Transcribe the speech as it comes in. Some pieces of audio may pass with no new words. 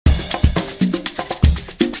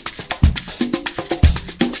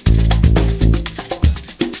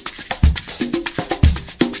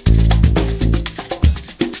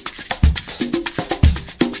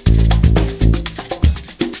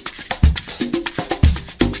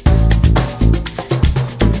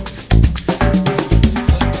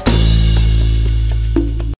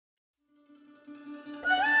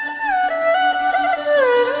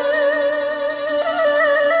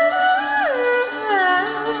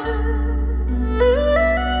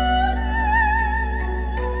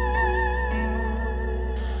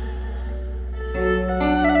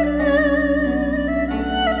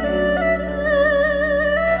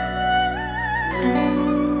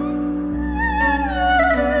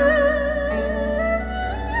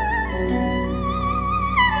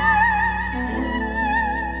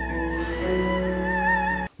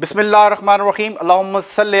बिस्मिल्लाहिर्रहमानिर्रहीम अल्लाहुम्मा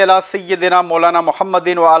सल्लि अला सय्यिदिना मौलाना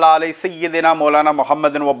मुहम्मदिन व अला आलि सय्यिदिना मौलाना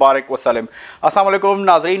मुहम्मदिन व बारिक वसल्लम। अस्सलाम वालेकुम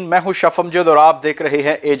नाज़रीन, मैं हूं शेफ अमजद और आप देख रहे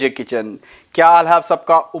हैं एजे किचन। क्या हाल है आप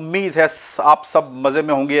सबका? उम्मीद है आप सब मज़े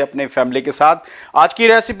में होंगे अपने फैमिली के साथ। आज की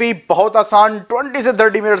रेसिपी बहुत आसान, 20 से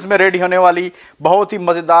 30 मिनट्स में रेडी होने वाली बहुत ही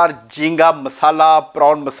मज़ेदार झींगा मसाला,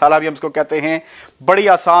 प्रॉन मसाला भी हम इसको कहते हैं। बड़ी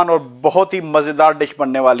आसान और बहुत ही मज़ेदार डिश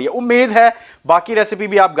बनने वाली है। उम्मीद है बाकी रेसिपी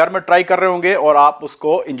भी आप घर में ट्राई कर रहे होंगे और आप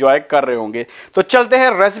उसको एंजॉय कर रहे होंगे। तो चलते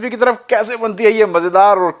हैं रेसिपी की तरफ। कैसे बनती है ये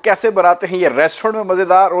मज़ेदार और कैसे बनाते हैं ये रेस्टोरेंट में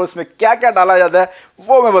मज़ेदार, और इसमें क्या क्या डाला जाता है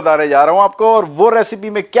वो मैं बताने जा रहा हूं आपको, और वो रेसिपी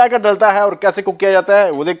में क्या क्या डलता है और कैसे कुक किया जाता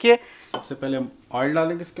है वो देखिए। सबसे पहले हम ऑयल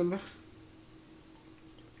डालेंगे इसके अंदर,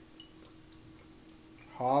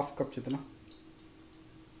 हाफ कप जितना।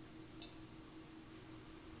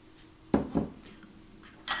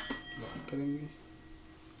 करेंगे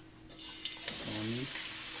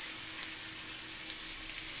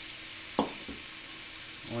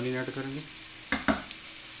ऑनियन ऐड करेंगे,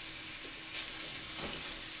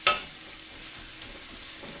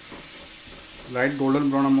 लाइट गोल्डन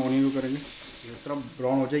ब्राउन हम ऑनियन को करेंगे। इस तरह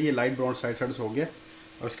ब्राउन हो जाए, ये लाइट ब्राउन साइड साइड से हो गया।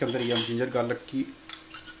 और इसके अंदर ये हम जिंजर गार्लिक की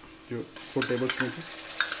जो 4 टेबल स्पून थी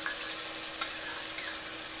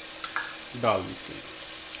डाल दीजिए।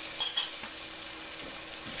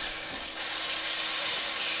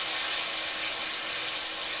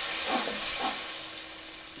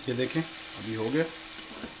 ये देखें अभी हो गया।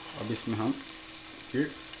 अब इसमें हम ये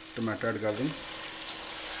टमाटर ऐड कर देंगे।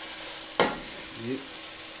 ये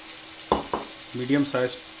मीडियम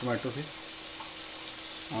साइज टमाटो थे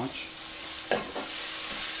 5।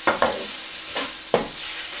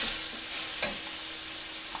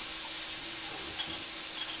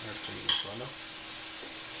 ऐड करेंगे मसाला,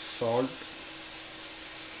 सॉल्ट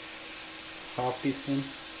हाफ टी स्पून,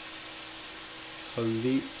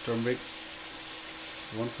 हल्दी turmeric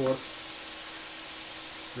 1/4,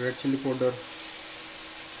 red chilli powder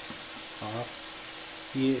half,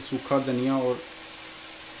 ये सूखा धनिया और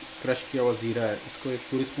क्रश किया हुआ ज़ीरा है, इसको 1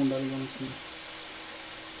 पूरी स्पून डालेंगे हम इसमें।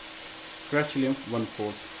 Crush chilli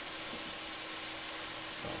 1/4।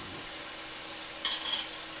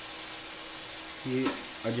 ये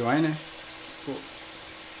अजवाइन है, इसको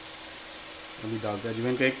अभी डालते हैं।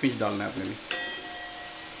 अजवाइन का 1 पिंच डालना है अपने भी।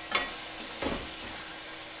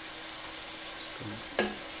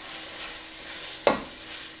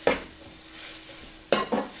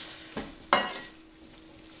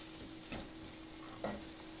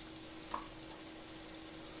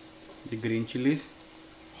 ये ग्रीन चिलीज,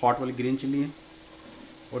 हॉट वाली ग्रीन चिली है,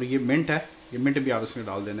 और ये मिंट है, ये मिंट भी आप इसमें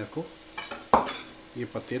डाल देना इसको, ये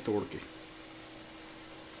पत्ते तोड़ के।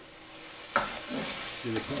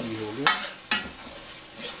 ये देखो ये हो गया।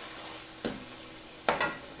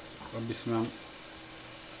 अब इसमें हम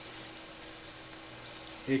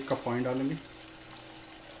 1 कप पानी डालेंगे।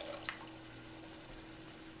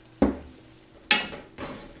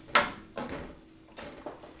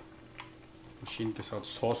 मशीन के साथ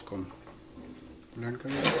सॉस को ब्लेंड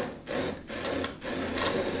करेंगे।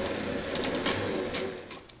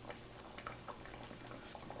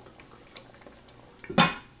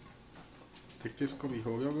 देखते इसको भी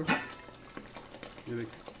हो गया होगा। ये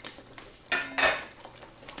देखिए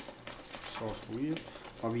सॉस हो गई है।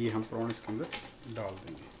 अब ये हम प्रॉन इसके अंदर डाल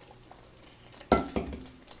देंगे।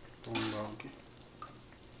 प्रॉन डाल के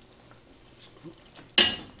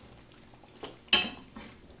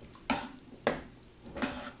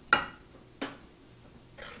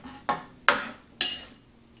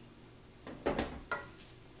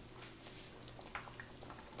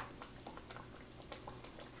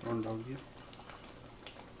डाल दिया।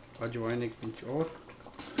 अजवाइन 1 पिंच और,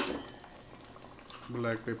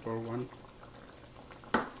 ब्लैक पेपर 1,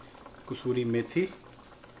 कसूरी मेथी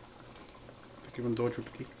तकरीबन 2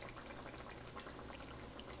 चुटकी।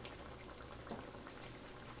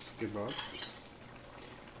 उसके बाद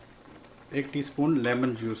 1 टीस्पून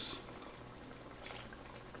लेमन जूस,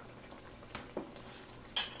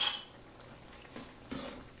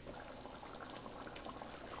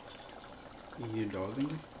 ये डाल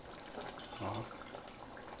देंगे। हाँ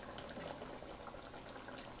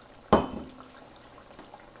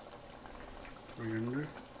कोरिएंडर,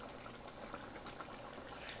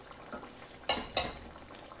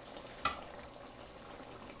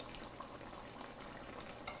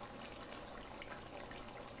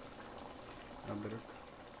 अदरक,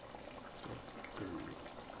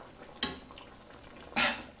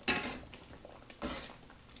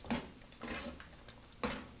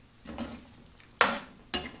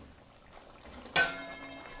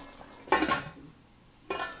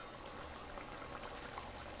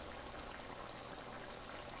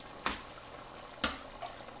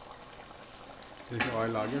 देखिए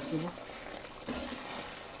ऑयल आ गया इसके ऊपर,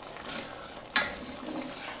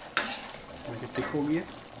 देखिए थिक हो गई है।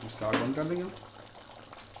 इसका आग बंद कर देंगे हम।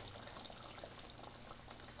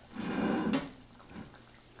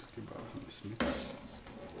 इसके बाद हम इसमें डालेंगे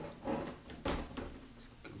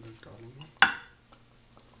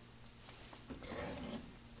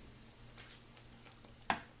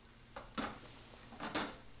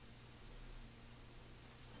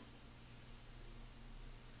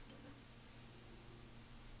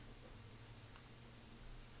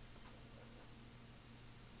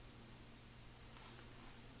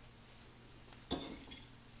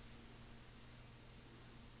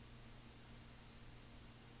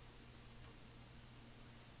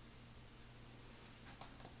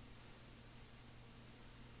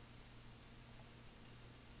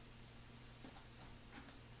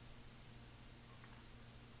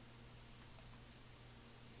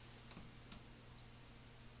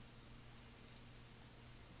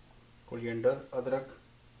कोरिएंडर, अदरक,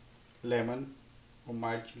 लेमन और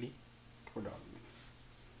माइल्ड चिली को डाल देंगे।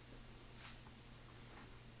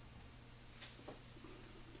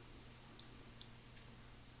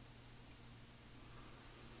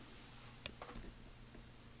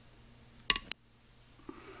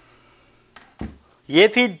 ये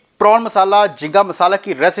थी प्रॉन मसाला झींगा मसाला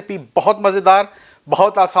की रेसिपी। बहुत मज़ेदार,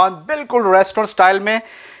 बहुत आसान, बिल्कुल रेस्टोरेंट स्टाइल में।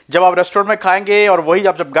 जब आप रेस्टोरेंट में खाएंगे और वही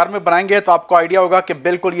आप जब घर में बनाएंगे तो आपको आइडिया होगा कि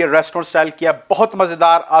बिल्कुल ये रेस्टोरेंट स्टाइल किया। बहुत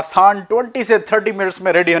मज़ेदार, आसान, 20 से 30 मिनट्स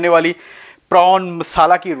में रेडी होने वाली प्रॉन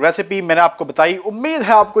मसाला की रेसिपी मैंने आपको बताई। उम्मीद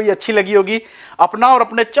है आपको ये अच्छी लगी होगी। अपना और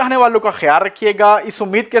अपने चाहने वालों का ख्याल रखिएगा। इस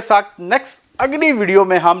उम्मीद के साथ नेक्स्ट अगली वीडियो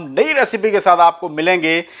में हम नई रेसिपी के साथ आपको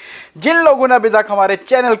मिलेंगे। जिन लोगों ने अभी तक हमारे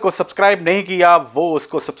चैनल को सब्सक्राइब नहीं किया वो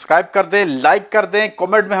उसको सब्सक्राइब कर दें, लाइक कर दें,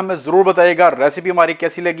 कमेंट में हमें ज़रूर बताइएगा रेसिपी हमारी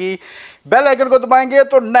कैसी लगी। बेल आइकन को दबाएंगे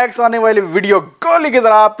तो नेक्स्ट आने वाली वीडियो गोली की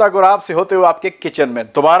तरह आप तक और आपसे होते हुए आपके किचन में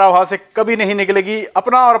दोबारा वहां से कभी नहीं निकलेगी।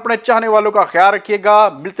 अपना और अपने चाहने वालों का ख्याल रखिएगा।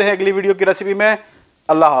 मिलते हैं अगली वीडियो की रेसिपी में।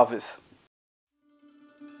 अल्लाह हाफिज़।